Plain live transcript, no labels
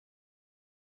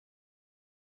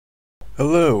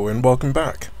Hello and welcome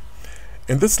back.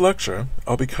 In this lecture,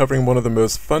 I'll be covering one of the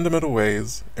most fundamental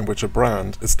ways in which a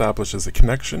brand establishes a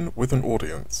connection with an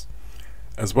audience.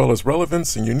 As well as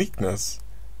relevance and uniqueness,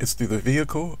 it's through the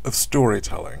vehicle of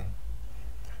storytelling.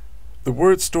 The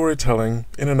word storytelling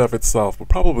in and of itself will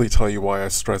probably tell you why I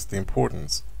stress the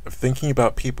importance of thinking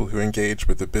about people who engage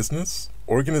with the business,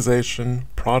 organization,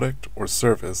 product, or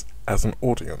service as an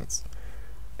audience,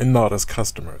 and not as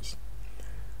customers.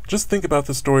 Just think about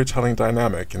the storytelling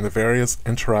dynamic in the various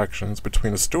interactions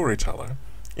between a storyteller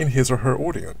and his or her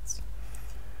audience.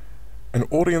 An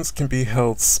audience can be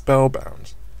held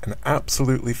spellbound and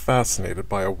absolutely fascinated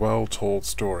by a well-told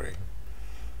story.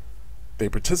 They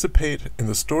participate in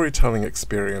the storytelling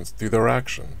experience through their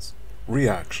actions,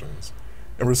 reactions,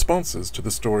 and responses to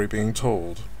the story being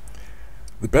told.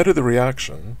 The better the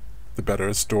reaction, the better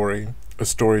a story a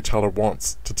storyteller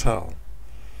wants to tell.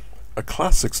 A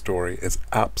classic story is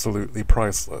absolutely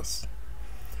priceless.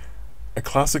 A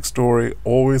classic story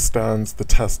always stands the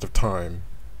test of time.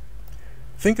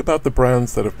 Think about the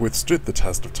brands that have withstood the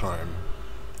test of time.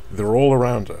 They're all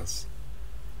around us.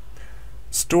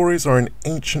 Stories are an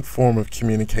ancient form of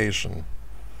communication.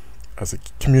 As a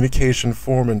communication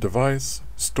form and device,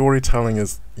 storytelling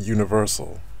is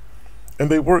universal. And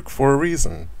they work for a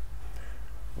reason.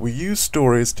 We use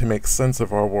stories to make sense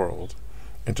of our world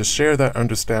and to share that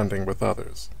understanding with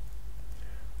others.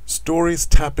 Stories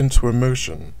tap into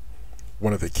emotion,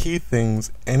 one of the key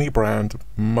things any brand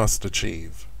must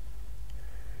achieve.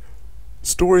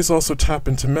 Stories also tap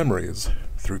into memories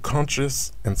through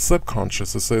conscious and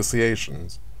subconscious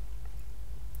associations.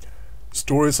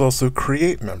 Stories also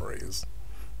create memories.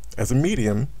 As a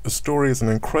medium, a story is an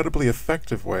incredibly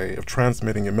effective way of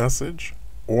transmitting a message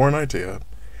or an idea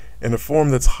in a form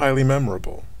that's highly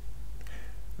memorable.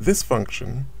 This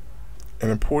function and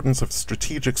importance of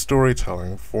strategic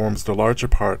storytelling forms the larger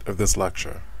part of this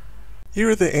lecture.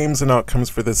 Here are the aims and outcomes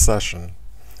for this session.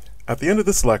 At the end of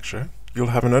this lecture, you'll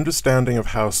have an understanding of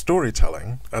how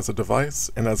storytelling, as a device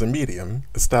and as a medium,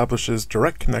 establishes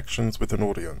direct connections with an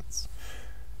audience.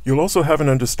 You'll also have an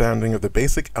understanding of the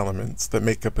basic elements that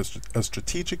make up a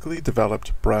strategically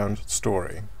developed brand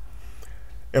story.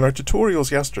 In our tutorials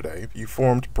yesterday, you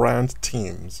formed brand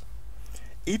teams.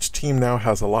 Each team now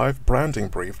has a live branding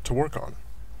brief to work on.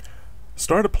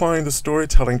 Start applying the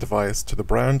storytelling device to the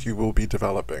brand you will be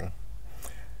developing.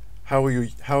 How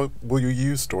will you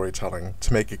use storytelling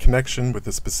to make a connection with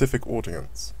a specific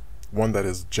audience, one that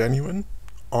is genuine,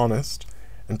 honest,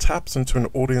 and taps into an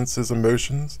audience's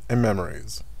emotions and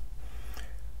memories?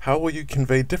 How will you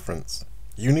convey difference,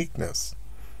 uniqueness,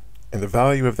 and the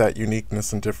value of that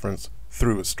uniqueness and difference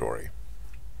through a story?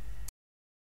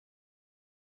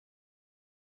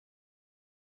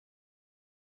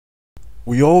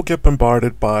 We all get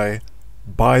bombarded by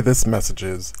 "buy this"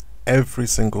 messages every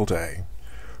single day.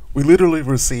 We literally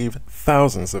receive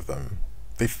thousands of them.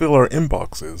 They fill our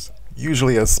inboxes,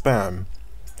 usually as spam.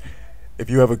 If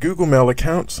you have a Google Mail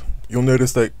account, you'll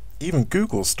notice that even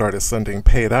Google started sending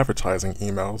paid advertising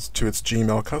emails to its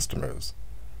Gmail customers.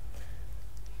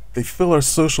 They fill our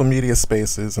social media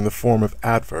spaces in the form of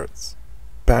adverts,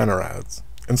 banner ads,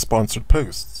 and sponsored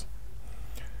posts.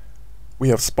 We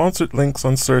have sponsored links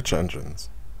on search engines.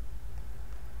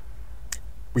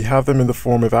 We have them in the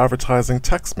form of advertising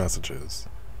text messages.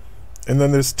 And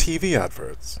then there's TV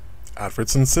adverts,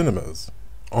 adverts in cinemas,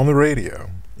 on the radio,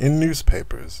 in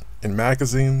newspapers, in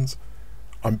magazines,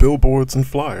 on billboards and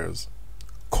flyers,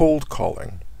 cold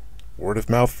calling, word of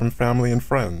mouth from family and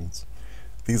friends.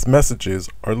 These messages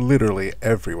are literally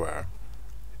everywhere.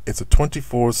 It's a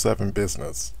 24/7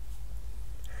 business.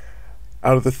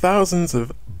 Out of the thousands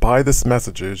of "buy this"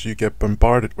 messages you get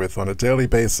bombarded with on a daily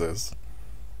basis,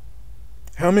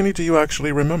 how many do you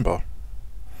actually remember?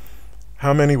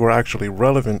 How many were actually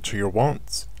relevant to your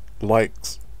wants,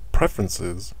 likes,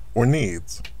 preferences, or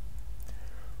needs?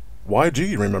 Why do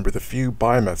you remember the few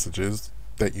 "buy" messages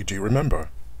that you do remember?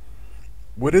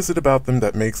 What is it about them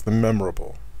that makes them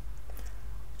memorable?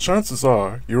 Chances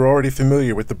are you're already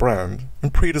familiar with the brand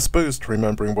and predisposed to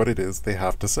remembering what it is they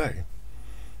have to say,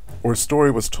 or a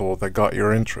story was told that got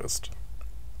your interest.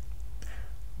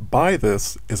 "Buy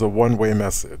this" is a one-way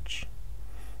message.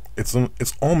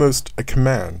 It's almost a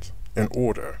command, an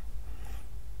order.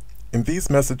 And these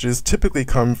messages typically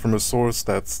come from a source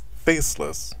that's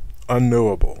faceless,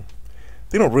 unknowable.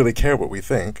 They don't really care what we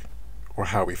think, or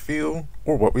how we feel,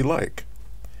 or what we like.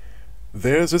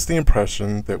 Theirs is the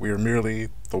impression that we are merely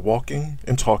the walking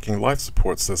and talking life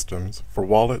support systems for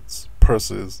wallets,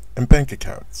 purses, and bank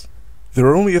accounts. There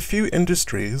are only a few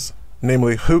industries,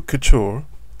 namely haute couture,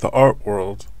 the art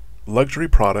world, luxury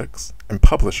products, and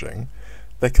publishing,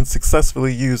 that can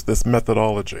successfully use this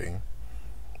methodology.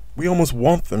 We almost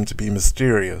want them to be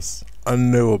mysterious,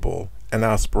 unknowable, and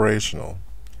aspirational.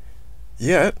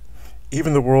 Yet,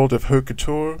 even the world of haute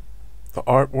couture, the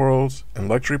art world, and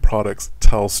luxury products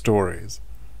tell stories,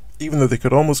 even though they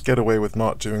could almost get away with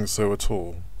not doing so at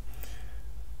all.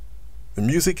 The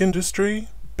music industry,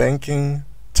 banking,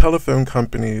 telephone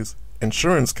companies,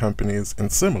 insurance companies,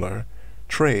 and similar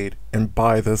trade and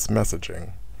buy this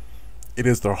messaging. It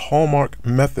is their hallmark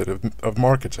method of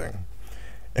marketing,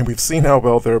 and we've seen how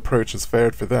well their approach has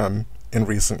fared for them in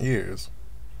recent years.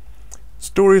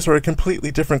 Stories are a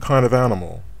completely different kind of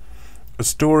animal. A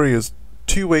story is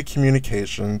two-way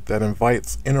communication that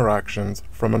invites interactions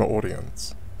from an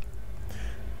audience.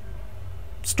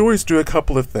 Stories do a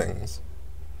couple of things.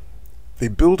 They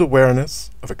build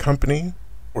awareness of a company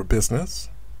or business.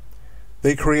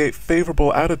 They create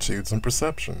favorable attitudes and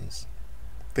perceptions.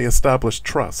 They establish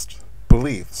trust,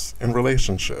 beliefs, and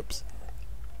relationships.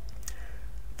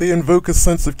 They invoke a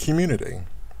sense of community.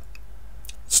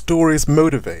 Stories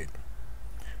motivate.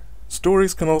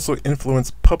 Stories can also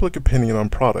influence public opinion on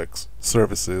products,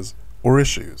 services, or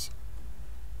issues.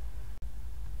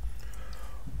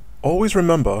 Always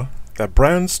remember that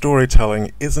brand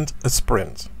storytelling isn't a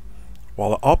sprint.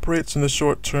 While it operates in the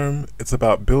short term, it's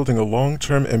about building a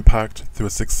long-term impact through a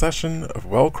succession of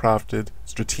well-crafted,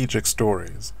 strategic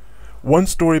stories. One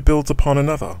story builds upon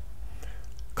another,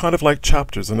 kind of like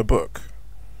chapters in a book.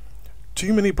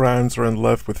 Too many brands are in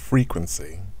love with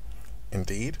frequency.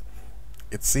 Indeed,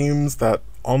 it seems that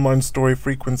online story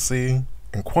frequency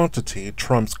and quantity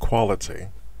trumps quality.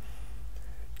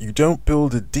 You don't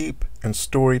build a deep and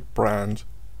storied brand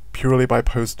purely by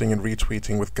posting and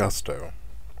retweeting with gusto.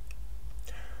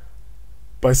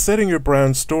 By setting your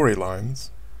brand storylines,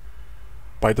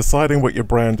 by deciding what your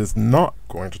brand is not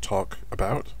going to talk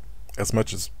about, as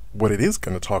much as what it is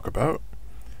going to talk about,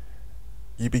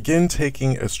 you begin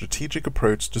taking a strategic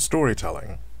approach to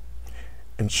storytelling,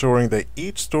 ensuring that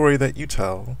each story that you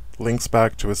tell links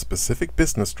back to a specific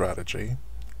business strategy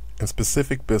and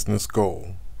specific business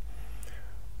goal.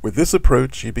 With this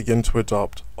approach, you begin to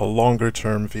adopt a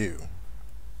longer-term view.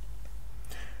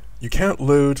 You can't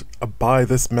load a buy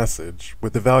this message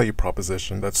with a value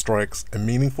proposition that strikes a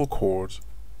meaningful chord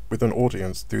with an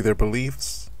audience through their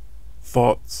beliefs,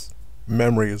 thoughts,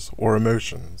 memories, or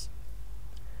emotions.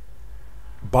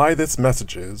 Buy this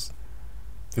messages,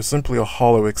 they're simply a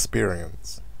hollow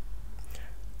experience.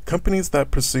 Companies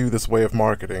that pursue this way of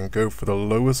marketing go for the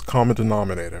lowest common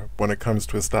denominator when it comes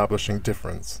to establishing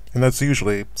difference, and that's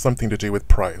usually something to do with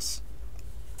price.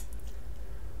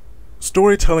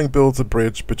 Storytelling builds a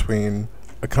bridge between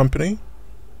a company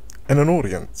and an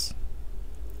audience.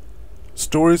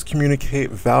 Stories communicate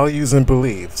values and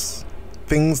beliefs,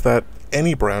 things that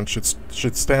any brand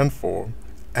should stand for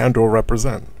and or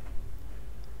represent.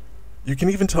 You can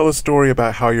even tell a story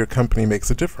about how your company makes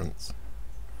a difference.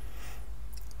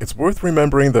 It's worth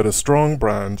remembering that a strong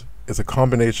brand is a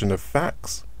combination of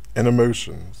facts and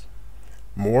emotions.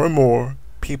 More and more,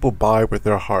 people buy with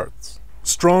their hearts.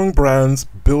 Strong brands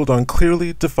build on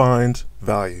clearly defined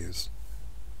values.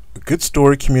 A good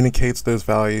story communicates those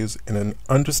values in an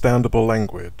understandable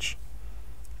language.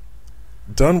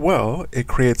 Done well, it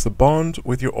creates a bond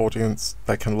with your audience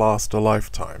that can last a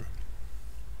lifetime.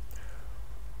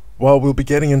 While we'll be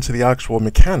getting into the actual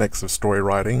mechanics of story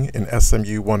writing in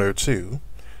SMU102,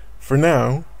 for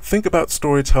now, think about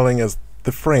storytelling as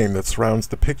the frame that surrounds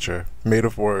the picture, made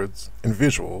of words and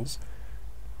visuals,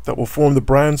 that will form the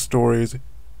brand stories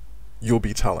you'll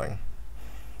be telling.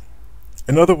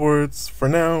 In other words, for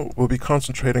now, we'll be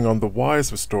concentrating on the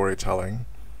whys of storytelling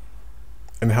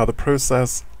and how the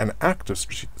process and act of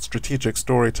strategic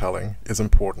storytelling is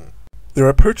important. There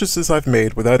are purchases I've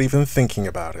made without even thinking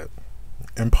about it.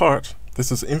 In part,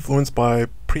 this is influenced by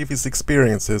previous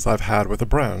experiences I've had with a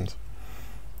brand.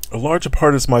 A larger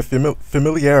part is my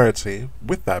familiarity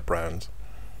with that brand.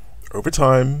 Over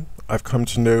time, I've come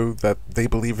to know that they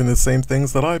believe in the same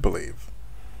things that I believe,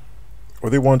 or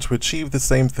they want to achieve the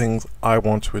same things I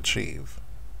want to achieve.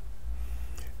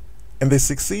 And they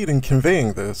succeed in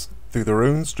conveying this through their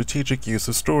own strategic use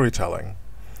of storytelling.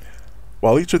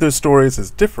 While each of their stories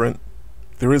is different,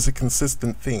 there is a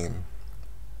consistent theme.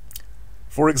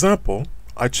 For example,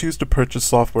 I choose to purchase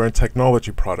software and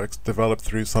technology products developed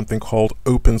through something called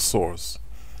open source.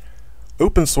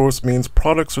 Open source means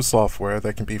products or software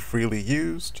that can be freely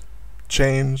used,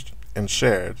 changed, and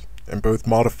shared in both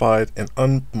modified and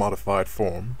unmodified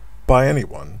form by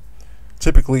anyone.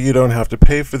 Typically, you don't have to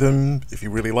pay for them. If you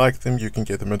really like them, you can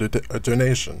give them a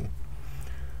donation.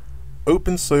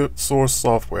 Open source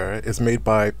software is made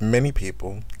by many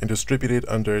people and distributed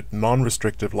under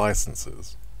non-restrictive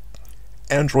licenses.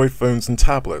 Android phones and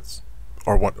tablets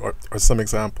are some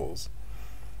examples.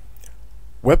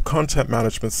 Web content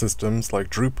management systems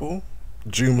like Drupal,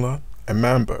 Joomla, and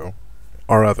Mambo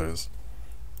are others.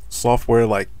 Software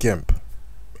like GIMP,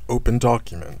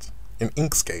 OpenDocument, and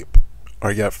Inkscape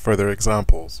are yet further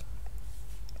examples.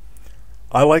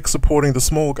 I like supporting the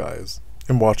small guys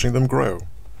and watching them grow.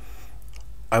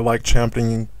 I like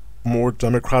championing more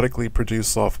democratically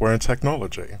produced software and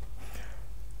technology.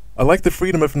 I like the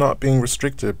freedom of not being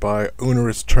restricted by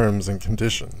onerous terms and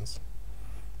conditions.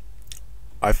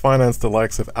 I finance the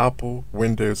likes of Apple,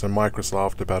 Windows, and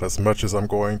Microsoft about as much as I'm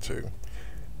going to,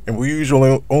 and we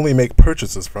usually only make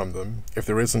purchases from them if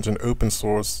there isn't an open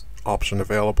source option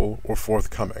available or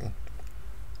forthcoming.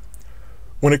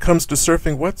 When it comes to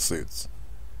surfing wetsuits,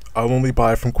 I'll only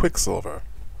buy from Quicksilver.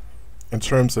 In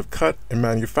terms of cut and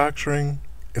manufacturing,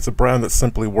 it's a brand that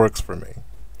simply works for me.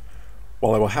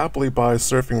 While I will happily buy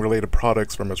surfing-related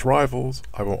products from its rivals,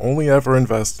 I will only ever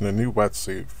invest in a new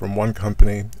wetsuit from one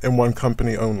company and one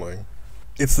company only.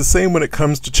 It's the same when it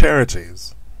comes to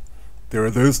charities. There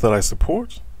are those that I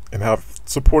support and have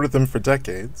supported them for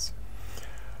decades.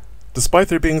 Despite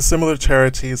there being similar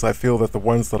charities, I feel that the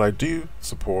ones that I do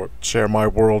support share my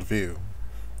worldview.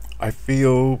 I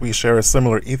feel we share a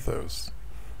similar ethos.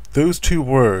 Those two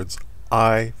words,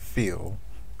 I feel,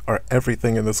 are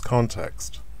everything in this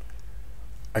context.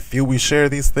 I feel we share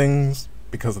these things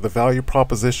because of the value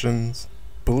propositions,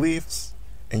 beliefs,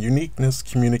 and uniqueness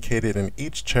communicated in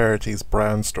each charity's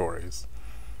brand stories.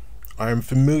 I am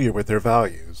familiar with their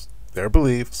values, their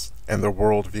beliefs, and their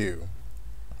worldview.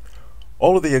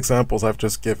 All of the examples I've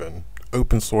just given,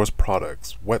 open source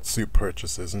products, wetsuit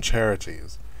purchases, and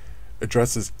charities,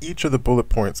 addresses each of the bullet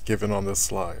points given on this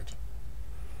slide.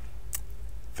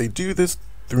 They do this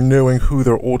through knowing who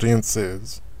their audience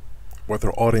is, what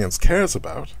their audience cares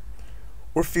about,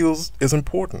 or feels is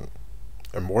important,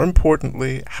 and more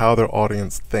importantly, how their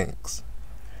audience thinks.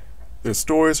 Their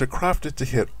stories are crafted to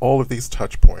hit all of these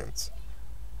touch points.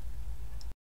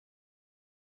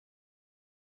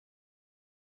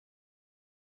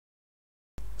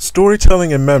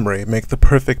 Storytelling and memory make the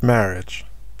perfect marriage.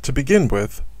 To begin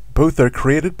with, both are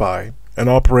created by and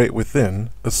operate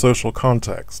within a social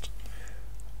context.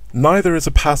 Neither is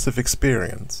a passive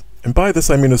experience, and by this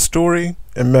I mean a story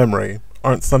and memory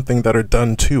aren't something that are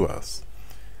done to us.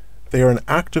 They are an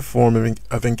active form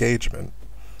of engagement.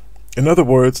 In other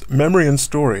words, memory and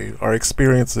story are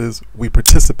experiences we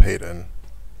participate in.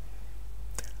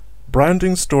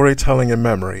 Branding, storytelling, and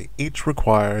memory each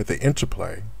require the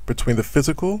interplay between the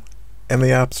physical and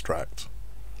the abstract.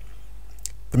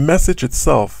 The message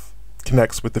itself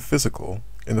connects with the physical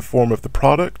in the form of the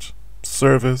product,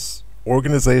 service,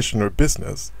 organization, or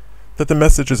business that the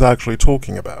message is actually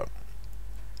talking about.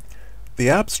 The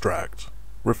abstract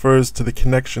refers to the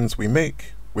connections we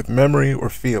make with memory or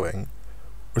feeling,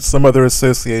 or some other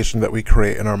association that we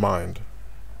create in our mind.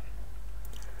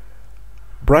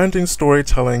 Branding,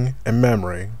 storytelling, and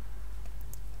memory,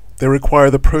 they require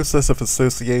the process of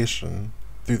association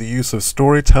through the use of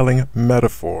storytelling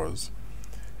metaphors.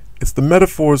 It's the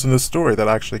metaphors in the story that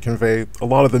actually convey a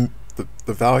lot of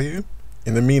the value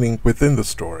and the meaning within the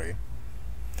story.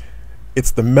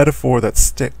 It's the metaphor that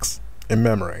sticks in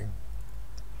memory.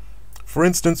 For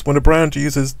instance, when a brand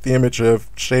uses the image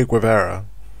of Che Guevara,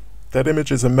 that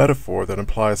image is a metaphor that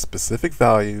implies specific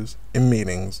values and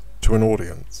meanings to an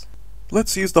audience.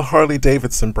 Let's use the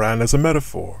Harley-Davidson brand as a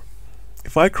metaphor.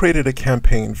 If I created a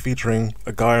campaign featuring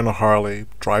a guy on a Harley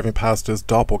driving past his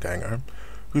doppelganger,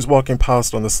 who's walking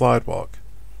past on the sidewalk,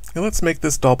 and let's make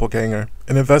this doppelganger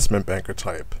an investment banker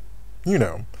type. You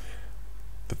know,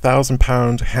 the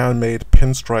 1,000-pound handmade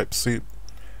pinstripe suit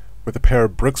with a pair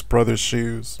of Brooks Brothers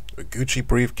shoes, a Gucci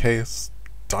briefcase,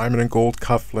 diamond and gold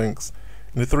cufflinks,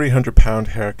 and a 300-pound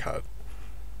haircut.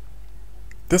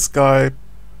 This guy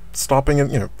stopping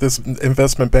in, this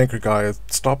investment banker guy is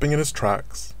stopping in his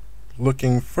tracks,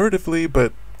 looking furtively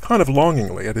but kind of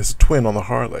longingly at his twin on the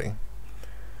Harley.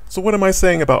 So what am I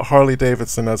saying about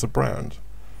Harley-Davidson as a brand?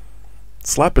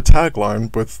 Slap a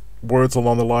tagline with words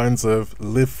along the lines of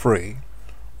 "live free"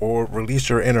 or "release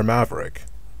your inner maverick."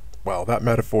 Well, that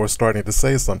metaphor is starting to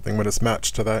say something when it's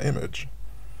matched to that image.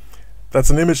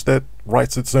 That's an image that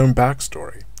writes its own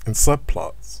backstory and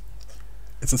subplots.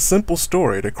 It's a simple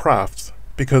story to craft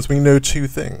because we know two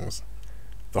things: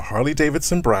 the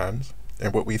Harley-Davidson brand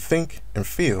and what we think and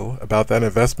feel about that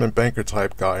investment banker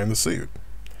type guy in the suit.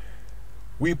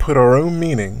 We put our own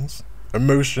meanings,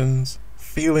 emotions,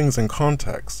 feelings, and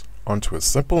context onto a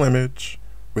simple image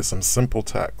with some simple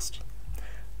text.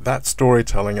 That's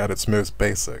storytelling at its most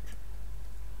basic.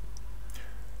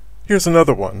 Here's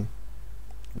another one.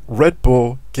 Red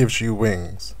Bull gives you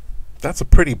wings. That's a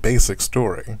pretty basic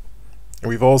story, and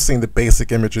we've all seen the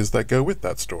basic images that go with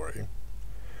that story.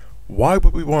 Why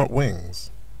would we want wings?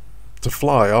 To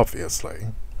fly, obviously,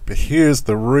 but here's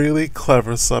the really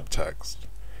clever subtext.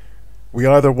 We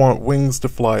either want wings to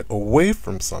fly away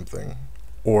from something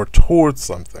or towards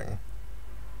something.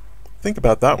 Think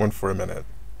about that one for a minute.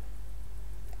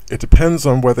 It depends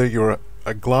on whether you're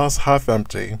a glass half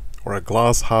empty or a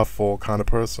glass half full kind of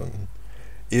person.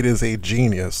 It is a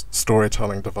genius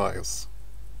storytelling device.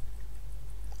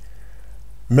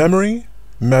 Memory,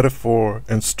 metaphor,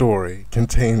 and story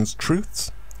contains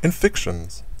truths and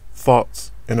fictions,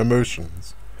 thoughts and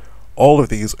emotions. All of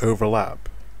these overlap.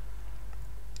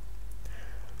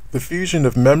 The fusion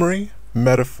of memory,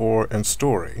 metaphor, and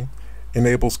story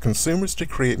enables consumers to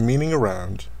create meaning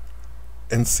around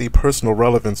and see personal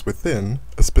relevance within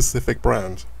a specific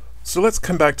brand. So let's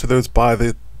come back to those buy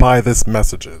this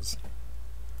messages.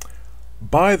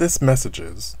 Buy this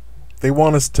messages, they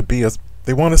want us to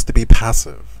be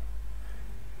passive.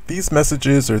 These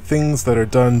messages are things that are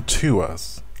done to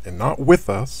us and not with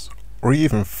us or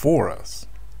even for us.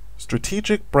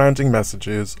 Strategic branding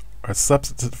messages are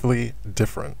substantively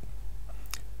different.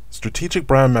 Strategic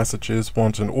brand messages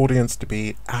want an audience to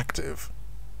be active,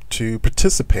 to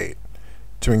participate,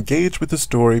 to engage with the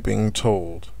story being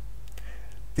told.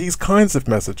 These kinds of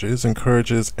messages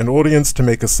encourages an audience to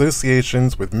make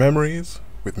associations with memories,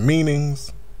 with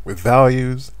meanings, with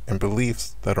values, and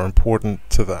beliefs that are important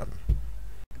to them.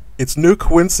 It's no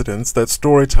coincidence that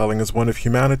storytelling is one of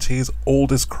humanity's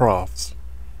oldest crafts.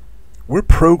 We're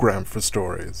programmed for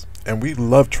stories, and we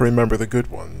love to remember the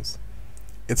good ones.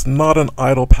 It's not an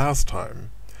idle pastime.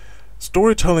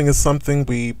 Storytelling is something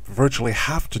we virtually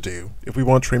have to do if we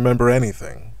want to remember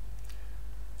anything.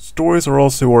 Stories are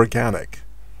also organic.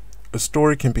 A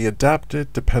story can be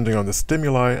adapted depending on the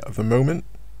stimuli of the moment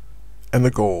and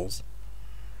the goals.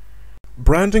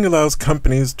 Branding allows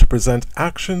companies to present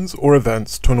actions or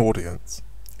events to an audience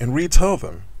and retell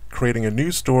them, creating a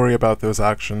new story about those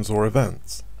actions or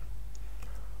events.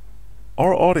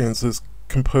 Our audience is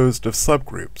composed of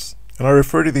subgroups, and I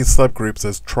refer to these subgroups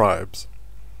as tribes.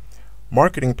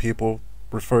 Marketing people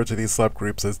refer to these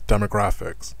subgroups as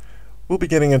demographics. We'll be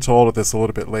getting into all of this a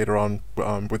little bit later on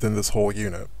within this whole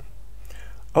unit.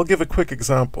 I'll give a quick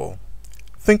example.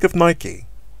 Think of Nike.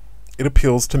 It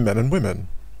appeals to men and women.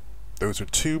 Those are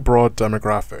two broad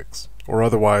demographics, or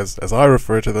otherwise, as I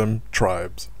refer to them,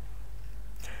 tribes.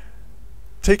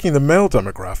 Taking the male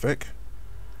demographic,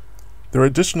 there are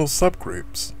additional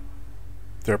subgroups.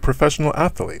 There are professional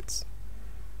athletes,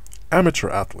 amateur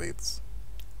athletes,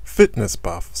 fitness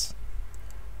buffs.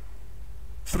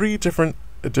 3 different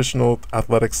additional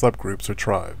athletic subgroups or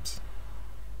tribes.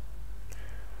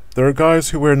 There are guys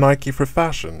who wear Nike for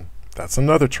fashion. That's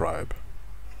another tribe.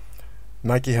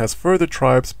 Nike has further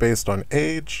tribes based on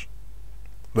age,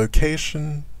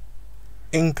 location,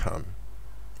 income,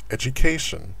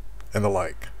 education, and the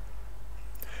like.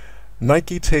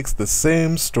 Nike takes the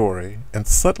same story and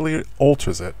subtly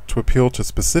alters it to appeal to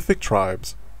specific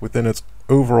tribes within its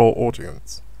overall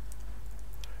audience.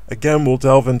 Again, we'll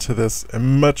delve into this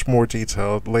in much more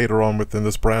detail later on within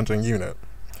this branding unit.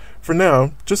 For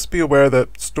now, just be aware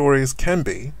that stories can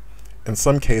be, in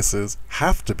some cases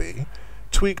have to be,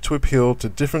 tweaked to appeal to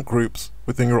different groups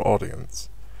within your audience.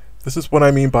 This is what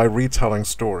I mean by retelling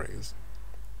stories.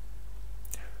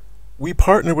 We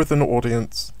partner with an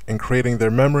audience in creating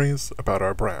their memories about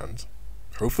our brand,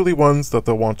 hopefully ones that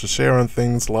they'll want to share on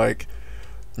things like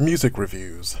music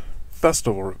reviews,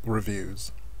 festival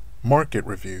reviews, market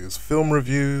reviews, film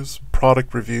reviews,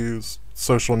 product reviews,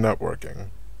 social networking.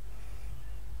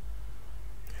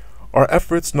 Our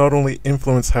efforts not only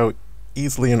influence how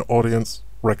easily an audience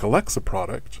recollects a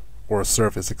product or a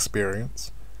service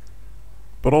experience,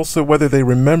 but also whether they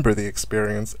remember the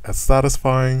experience as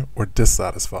satisfying or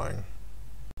dissatisfying.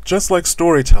 Just like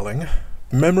storytelling,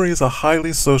 memory is a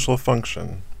highly social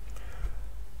function.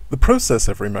 The process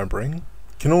of remembering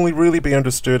can only really be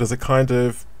understood as a kind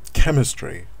of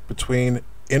chemistry between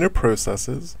inner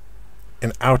processes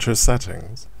and outer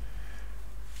settings.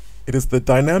 It is the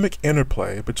dynamic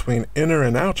interplay between inner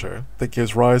and outer that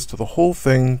gives rise to the whole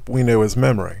thing we know as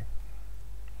memory.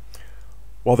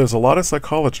 While there's a lot of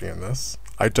psychology in this,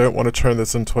 I don't want to turn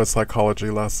this into a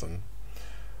psychology lesson.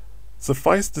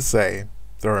 Suffice to say,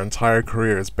 there are entire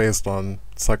careers based on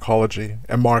psychology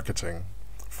and marketing.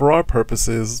 For our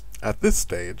purposes, at this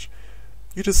stage,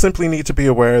 you just simply need to be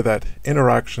aware that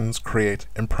interactions create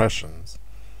impressions.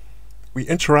 We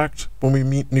interact when we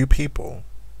meet new people.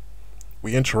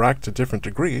 We interact to different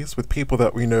degrees with people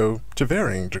that we know to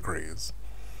varying degrees.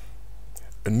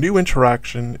 A new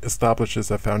interaction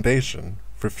establishes a foundation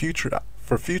for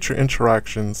future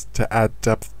interactions to add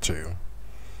depth to.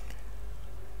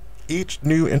 Each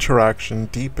new interaction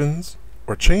deepens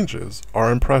or changes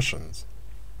our impressions.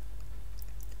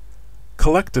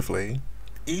 Collectively,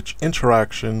 each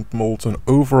interaction molds an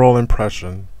overall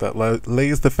impression that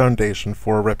lays the foundation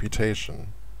for a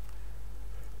reputation.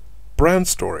 Brand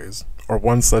stories are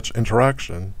one such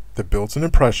interaction that builds an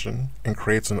impression and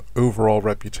creates an overall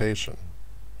reputation.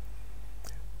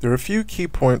 There are a few key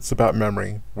points about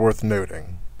memory worth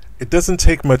noting. It doesn't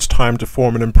take much time to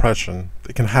form an impression.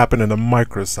 It can happen in a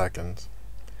microsecond.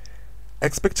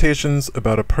 Expectations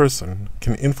about a person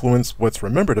can influence what's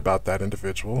remembered about that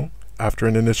individual after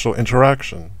an initial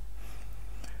interaction.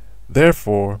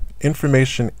 Therefore,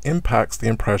 information impacts the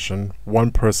impression one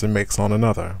person makes on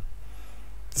another.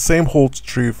 The same holds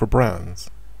true for brands.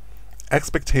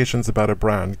 Expectations about a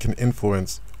brand can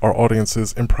influence our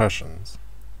audience's impressions.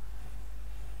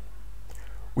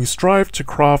 We strive to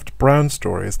craft brand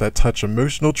stories that touch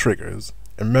emotional triggers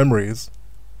and memories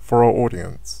for our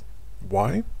audience.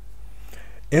 Why?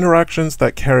 Interactions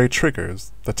that carry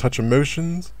triggers that touch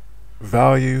emotions,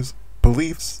 values,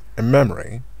 beliefs, and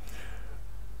memory,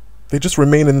 they just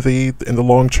remain in the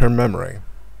long-term memory.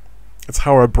 It's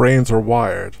how our brains are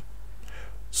wired.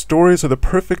 Stories are the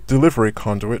perfect delivery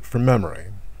conduit for memory.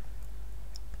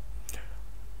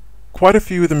 Quite a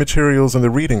few of the materials in the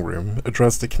reading room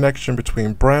address the connection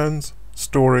between brands,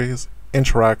 stories,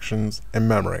 interactions, and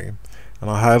memory, and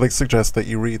I highly suggest that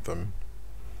you read them.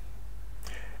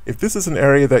 If this is an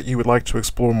area that you would like to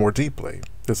explore more deeply,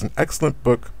 there's an excellent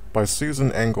book by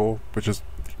Susan Engel, which is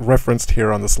referenced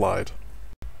here on the slide.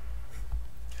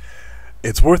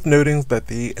 It's worth noting that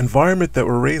the environment that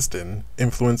we're raised in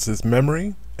influences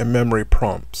memory and memory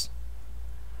prompts.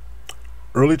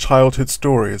 Early childhood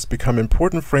stories become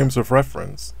important frames of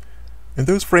reference, and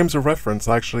those frames of reference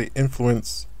actually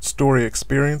influence story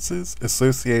experiences,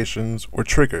 associations, or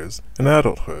triggers in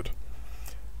adulthood.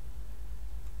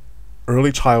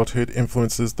 Early childhood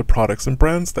influences the products and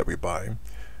brands that we buy.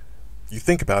 You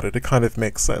think about it, it kind of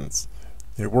makes sense.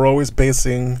 You know, we're always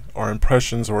basing our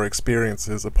impressions or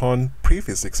experiences upon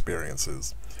previous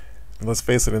experiences. And let's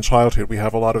face it, in childhood we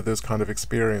have a lot of those kind of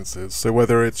experiences. So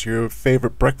whether it's your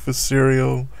favorite breakfast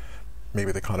cereal,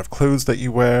 maybe the kind of clothes that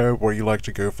you wear, where you like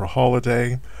to go for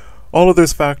holiday, all of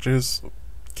those factors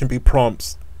can be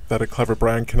prompts that a clever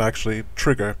brand can actually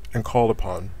trigger and call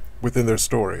upon within their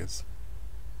stories.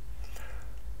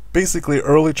 Basically,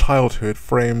 early childhood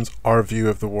frames our view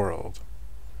of the world.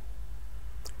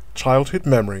 Childhood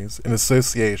memories and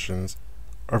associations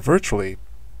are virtually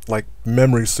like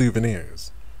memory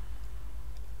souvenirs.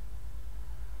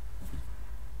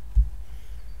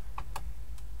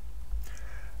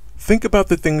 Think about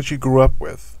the things you grew up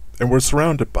with and were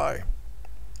surrounded by.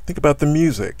 Think about the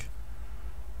music,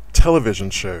 television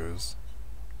shows,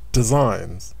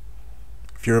 designs.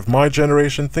 If you're of my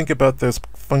generation, think about those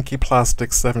funky plastic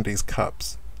 70s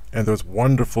cups and those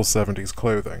wonderful 70s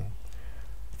clothing.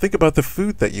 Think about the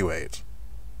food that you ate,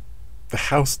 the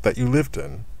house that you lived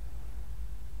in,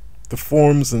 the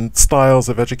forms and styles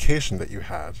of education that you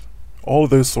had, all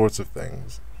of those sorts of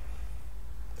things.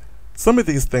 Some of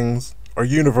these things are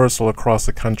universal across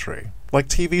the country, like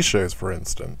TV shows, for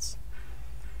instance.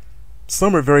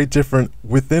 Some are very different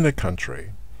within a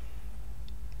country.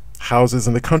 Houses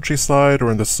in the countryside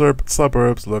or in the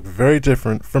suburbs look very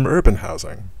different from urban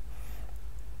housing.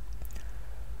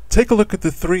 Take a look at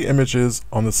the three images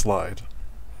on the slide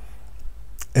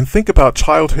and think about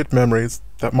childhood memories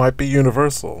that might be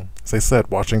universal. As I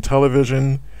said, watching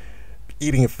television,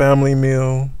 eating a family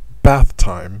meal, bath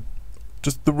time,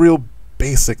 just the real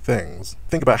basic things.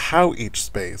 Think about how each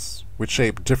space would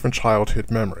shape different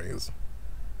childhood memories.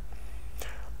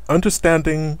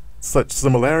 Understanding such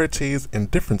similarities and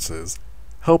differences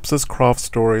helps us craft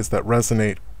stories that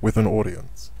resonate with an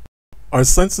audience. Our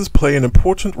senses play an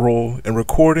important role in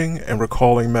recording and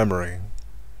recalling memory.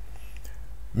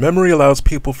 Memory allows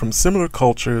people from similar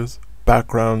cultures,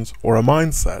 backgrounds, or a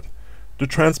mindset to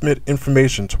transmit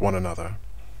information to one another.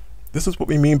 This is what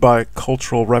we mean by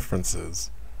cultural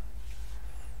references.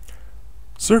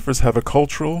 Surfers have a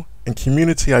cultural and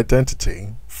community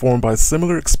identity formed by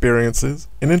similar experiences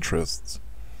and interests.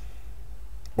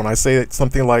 When I say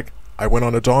something like, "I went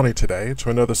on a Donny today," to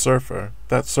another surfer,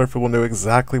 that surfer will know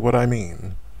exactly what I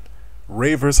mean.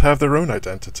 Ravers have their own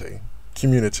identity,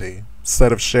 community,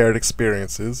 set of shared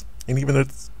experiences, and even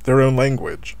their own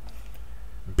language.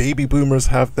 Baby boomers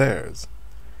have theirs.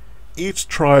 Each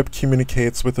tribe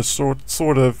communicates with a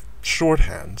sort of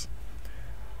shorthand.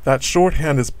 that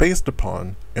shorthand is based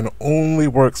upon and only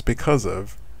works because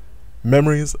of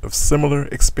memories of similar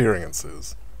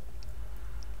experiences.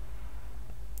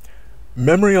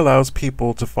 Memory allows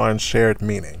people to find shared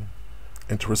meaning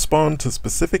and to respond to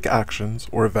specific actions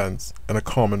or events in a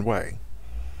common way.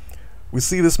 We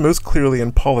see this most clearly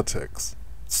in politics,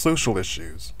 social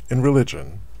issues, and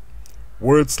religion.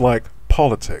 Words like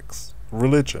politics,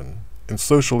 religion, and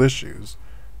social issues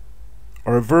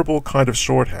are a verbal kind of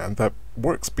shorthand that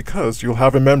works because you'll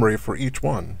have a memory for each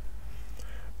one.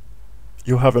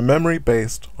 You'll have a memory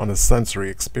based on a sensory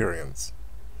experience.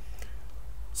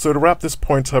 So to wrap this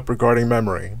point up regarding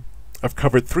memory, I've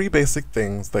covered three basic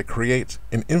things that create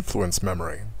and influence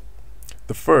memory.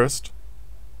 The first,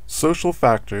 social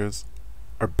factors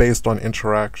are based on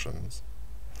interactions.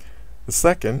 The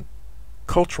second,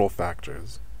 cultural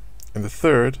factors. And the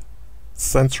third,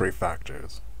 sensory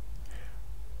factors.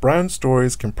 Brand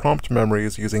stories can prompt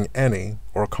memories using any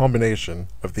or a combination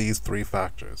of these three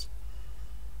factors.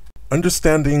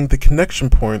 Understanding the connection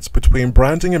points between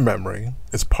branding and memory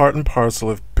is part and parcel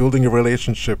of building a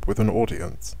relationship with an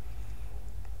audience.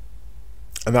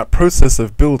 And that process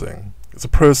of building is a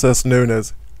process known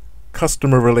as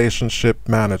Customer Relationship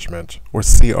Management, or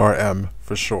CRM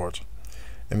for short.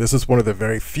 And this is one of the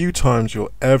very few times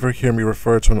you'll ever hear me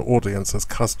refer to an audience as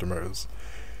customers.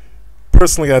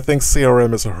 Personally, I think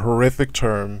CRM is a horrific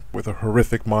term with a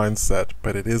horrific mindset,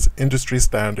 but it is industry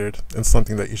standard and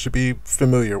something that you should be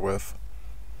familiar with.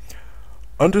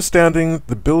 Understanding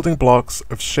the building blocks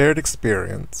of shared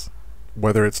experience,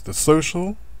 whether it's the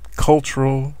social,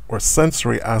 cultural, or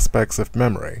sensory aspects of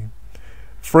memory,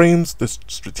 frames the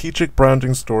strategic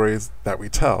branding stories that we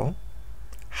tell,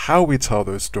 how we tell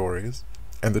those stories,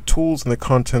 and the tools and the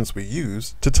contents we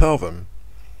use to tell them.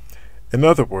 In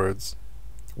other words,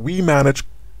 we manage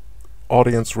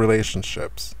audience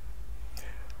relationships.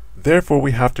 Therefore,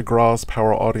 we have to grasp how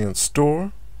our audience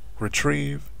store,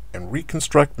 retrieve, and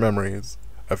reconstruct memories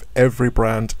of every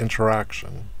brand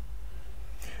interaction.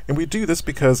 And we do this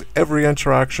because every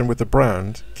interaction with a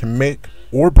brand can make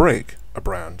or break a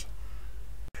brand.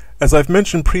 As I've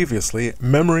mentioned previously,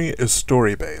 memory is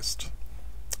story-based.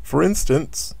 For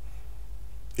instance,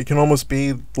 it can almost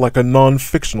be like a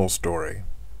non-fictional story.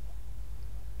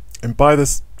 And by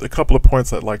this, a couple of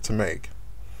points I'd like to make.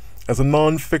 As a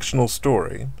non-fictional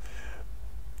story,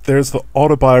 there's the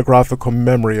autobiographical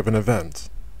memory of an event.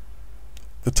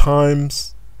 The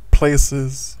times,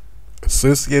 places,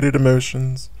 associated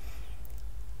emotions,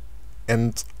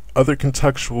 and other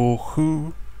contextual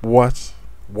who, what,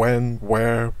 when,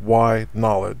 where, why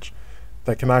knowledge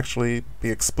that can actually be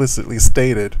explicitly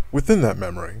stated within that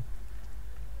memory.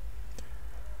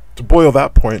 To boil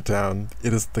that point down,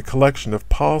 it is the collection of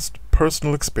past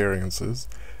personal experiences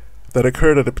that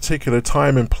occurred at a particular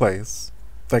time and place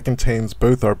that contains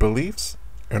both our beliefs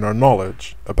and our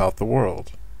knowledge about the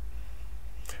world.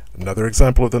 Another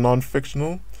example of the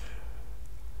non-fictional,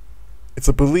 it's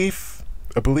a belief.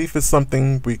 A belief is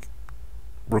something we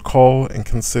recall and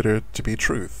consider to be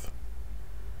truth.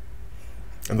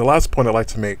 And the last point I'd like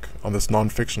to make on this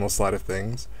non-fictional side of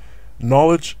things,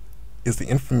 knowledge is the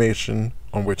information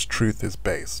on which truth is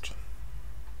based.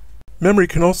 Memory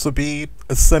can also be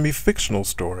a semi-fictional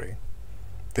story.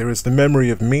 There is the memory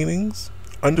of meanings,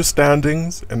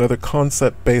 understandings, and other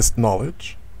concept-based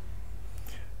knowledge.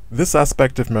 This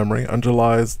aspect of memory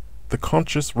underlies the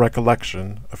conscious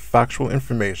recollection of factual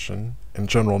information and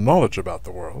general knowledge about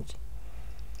the world.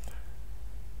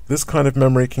 This kind of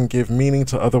memory can give meaning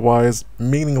to otherwise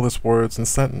meaningless words and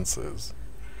sentences.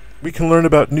 We can learn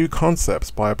about new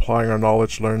concepts by applying our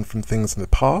knowledge learned from things in the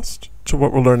past to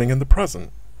what we're learning in the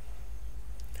present.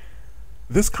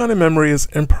 This kind of memory is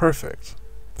imperfect.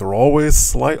 There are always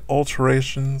slight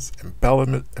alterations,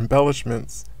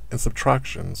 embellishments, and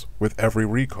subtractions with every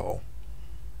recall.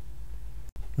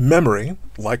 Memory,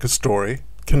 like a story,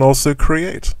 can also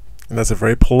create, and that's a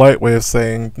very polite way of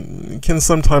saying can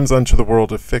sometimes enter the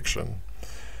world of fiction.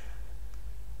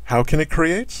 How can it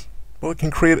create? Well, it can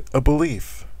create a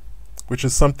belief, which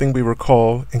is something we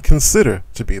recall and consider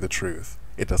to be the truth.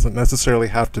 It doesn't necessarily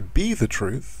have to be the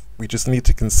truth, we just need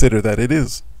to consider that it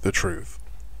is the truth.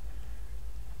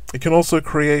 It can also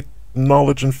create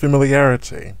knowledge and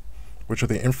familiarity, which are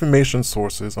the information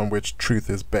sources on which truth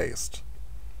is based.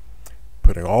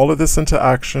 Putting all of this into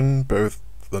action, both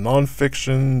the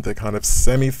non-fiction, the kind of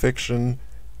semi-fiction,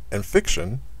 and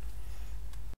fiction,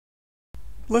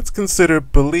 let's consider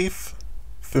belief,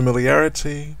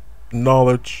 familiarity,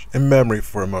 knowledge, and memory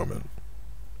for a moment.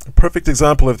 A perfect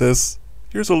example of this,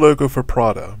 here's a logo for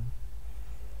Prada.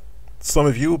 Some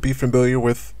of you will be familiar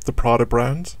with the Prada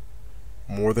brand,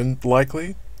 more than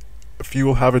likely. A few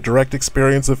will have a direct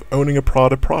experience of owning a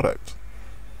Prada product.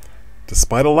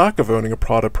 Despite a lack of owning a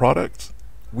Prada product,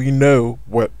 we know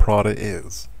what Prada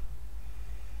is.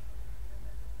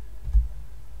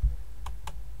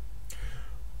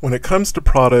 When it comes to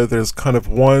Prada, there's kind of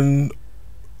one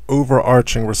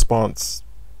overarching response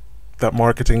that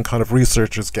marketing kind of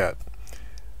researchers get.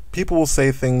 People will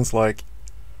say things like,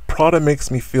 Prada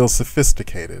makes me feel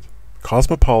sophisticated,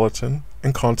 cosmopolitan,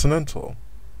 and continental.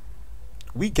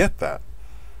 We get that.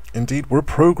 Indeed, we're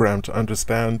programmed to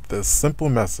understand this simple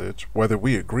message whether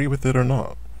we agree with it or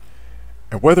not,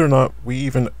 and whether or not we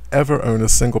even ever own a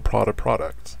single Prada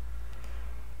product.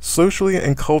 Socially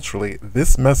and culturally,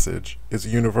 this message is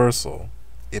universal.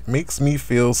 It makes me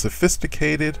feel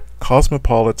sophisticated,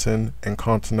 cosmopolitan, and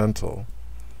continental.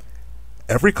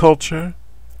 Every culture,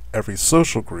 every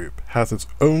social group has its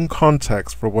own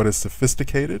context for what is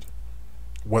sophisticated,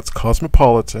 what's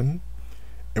cosmopolitan,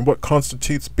 and what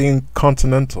constitutes being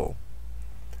continental.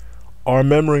 Our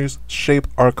memories shape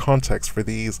our context for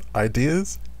these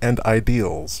ideas and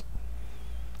ideals.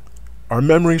 Our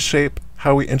memories shape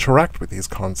how we interact with these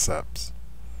concepts.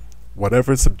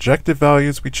 Whatever subjective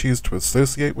values we choose to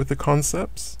associate with the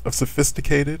concepts of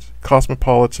sophisticated,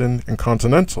 cosmopolitan, and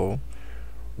continental,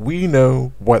 we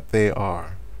know what they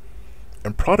are.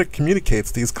 And product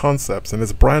communicates these concepts in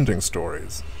its branding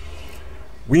stories.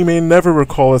 We may never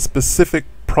recall a specific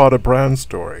Prada brand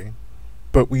story,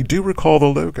 but we do recall the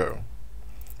logo.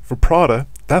 For Prada,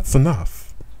 that's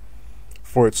enough.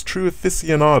 For its true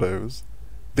aficionados,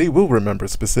 they will remember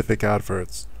specific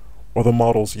adverts or the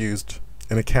models used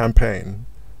in a campaign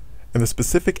and the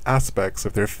specific aspects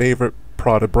of their favorite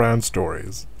Prada brand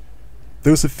stories.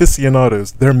 Those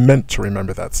aficionados, they're meant to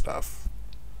remember that stuff.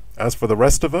 As for the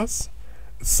rest of us,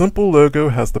 a simple logo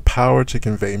has the power to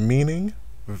convey meaning,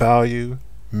 value,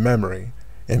 memory,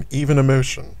 and even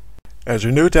emotion. As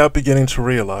you're no doubt beginning to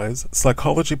realize,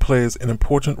 psychology plays an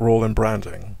important role in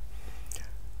branding.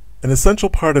 An essential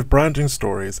part of branding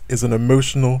stories is an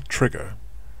emotional trigger.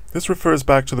 This refers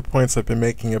back to the points I've been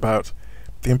making about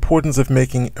the importance of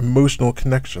making emotional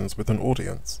connections with an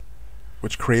audience,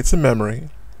 which creates a memory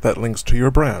that links to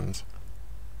your brand.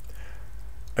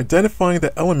 Identifying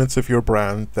the elements of your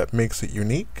brand that makes it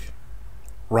unique,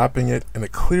 wrapping it in a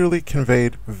clearly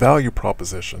conveyed value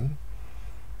proposition,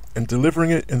 and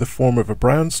delivering it in the form of a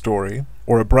brand story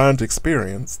or a brand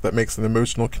experience that makes an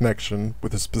emotional connection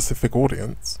with a specific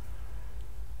audience.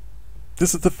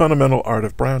 This is the fundamental art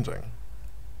of branding.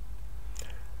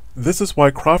 This is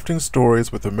why crafting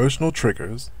stories with emotional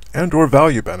triggers and/or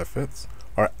value benefits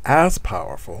are as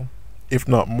powerful, if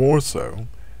not more so,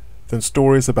 than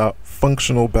stories about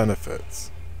functional benefits.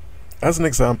 As an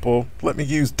example, let me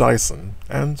use Dyson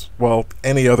and, well,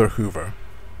 any other Hoover.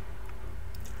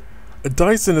 A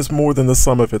Dyson is more than the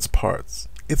sum of its parts.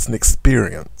 It's an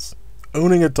experience.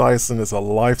 Owning a Dyson is a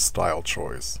lifestyle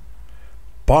choice.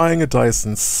 Buying a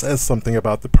Dyson says something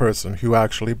about the person who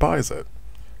actually buys it.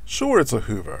 Sure, it's a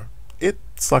Hoover. It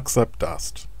sucks up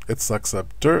dust. It sucks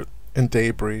up dirt and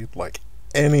debris like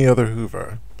any other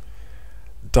Hoover.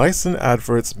 Dyson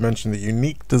adverts mention the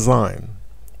unique design,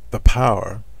 the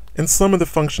power, and some of the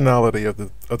functionality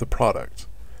of the product,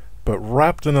 but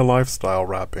wrapped in a lifestyle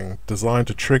wrapping designed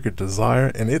to trigger desire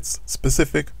in its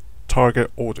specific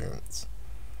target audience.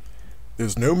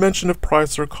 There's no mention of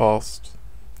price or cost,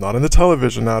 not in the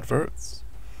television adverts.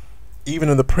 Even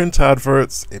in the print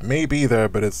adverts, it may be there,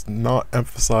 but it's not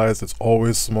emphasized. It's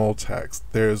always small text.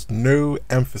 There's no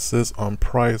emphasis on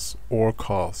price or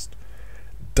cost.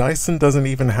 Dyson doesn't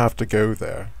even have to go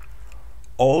there.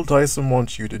 All Dyson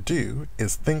wants you to do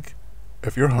is think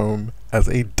of your home as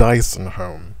a Dyson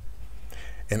home,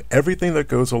 and everything that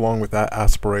goes along with that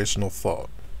aspirational thought.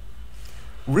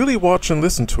 Really watch and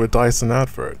listen to a Dyson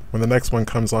advert when the next one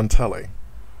comes on telly.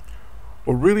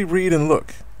 Or really read and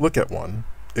look at one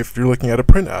if you're looking at a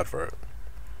print advert.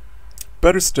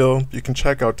 Better still, you can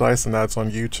check out Dyson ads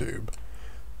on YouTube.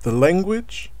 The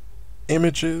language,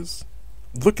 images,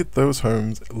 look at those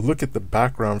homes, look at the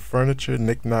background furniture,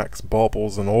 knickknacks,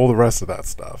 baubles, and all the rest of that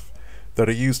stuff that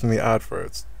are used in the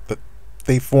adverts, that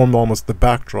they form almost the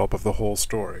backdrop of the whole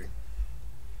story.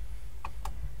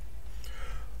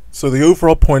 So the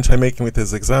overall point I'm making with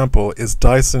this example is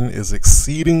Dyson is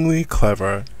exceedingly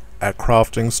clever at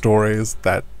crafting stories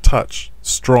that touch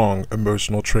strong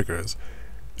emotional triggers,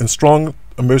 and strong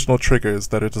emotional triggers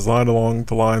that are designed along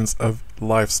the lines of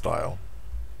lifestyle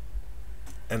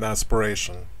and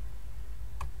aspiration.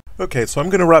 Okay, so I'm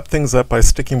going to wrap things up by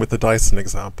sticking with the Dyson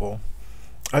example.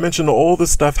 I mentioned all the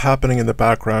stuff happening in the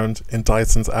background in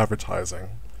Dyson's advertising.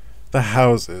 The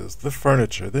houses, the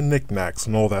furniture, the knickknacks,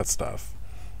 and all that stuff.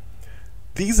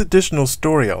 These additional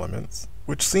story elements,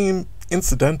 which seem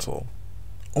incidental,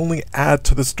 only add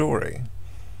to the story.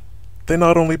 They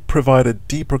not only provide a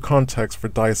deeper context for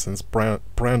Dyson's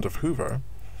brand of Hoover,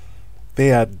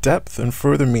 they add depth and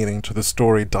further meaning to the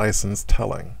story Dyson's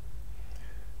telling.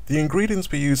 The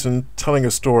ingredients we use in telling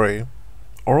a story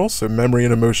are also memory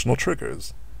and emotional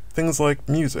triggers, things like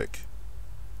music,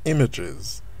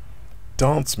 images,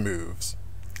 dance moves,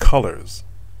 colors.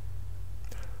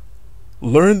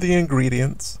 Learn the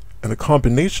ingredients and the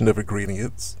combination of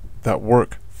ingredients that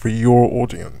work for your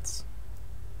audience.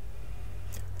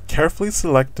 Carefully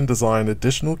select and design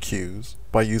additional cues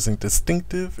by using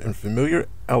distinctive and familiar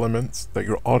elements that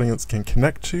your audience can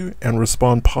connect to and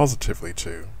respond positively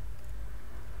to.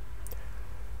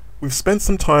 We've spent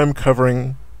some time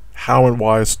covering how and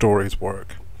why stories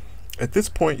work. At this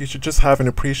point, you should just have an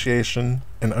appreciation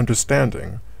and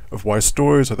understanding of why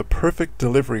stories are the perfect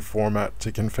delivery format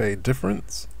to convey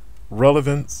difference,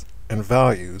 relevance, and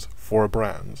values for a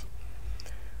brand.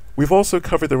 We've also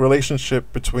covered the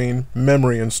relationship between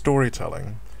memory and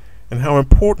storytelling, and how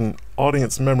important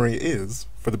audience memory is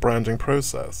for the branding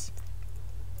process.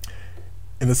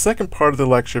 In the second part of the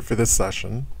lecture for this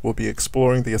session, we'll be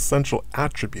exploring the essential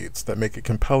attributes that make a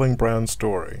compelling brand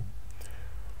story.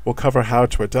 We'll cover how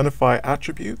to identify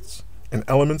attributes and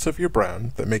elements of your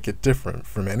brand that make it different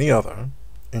from any other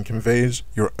and conveys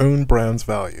your own brand's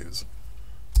values.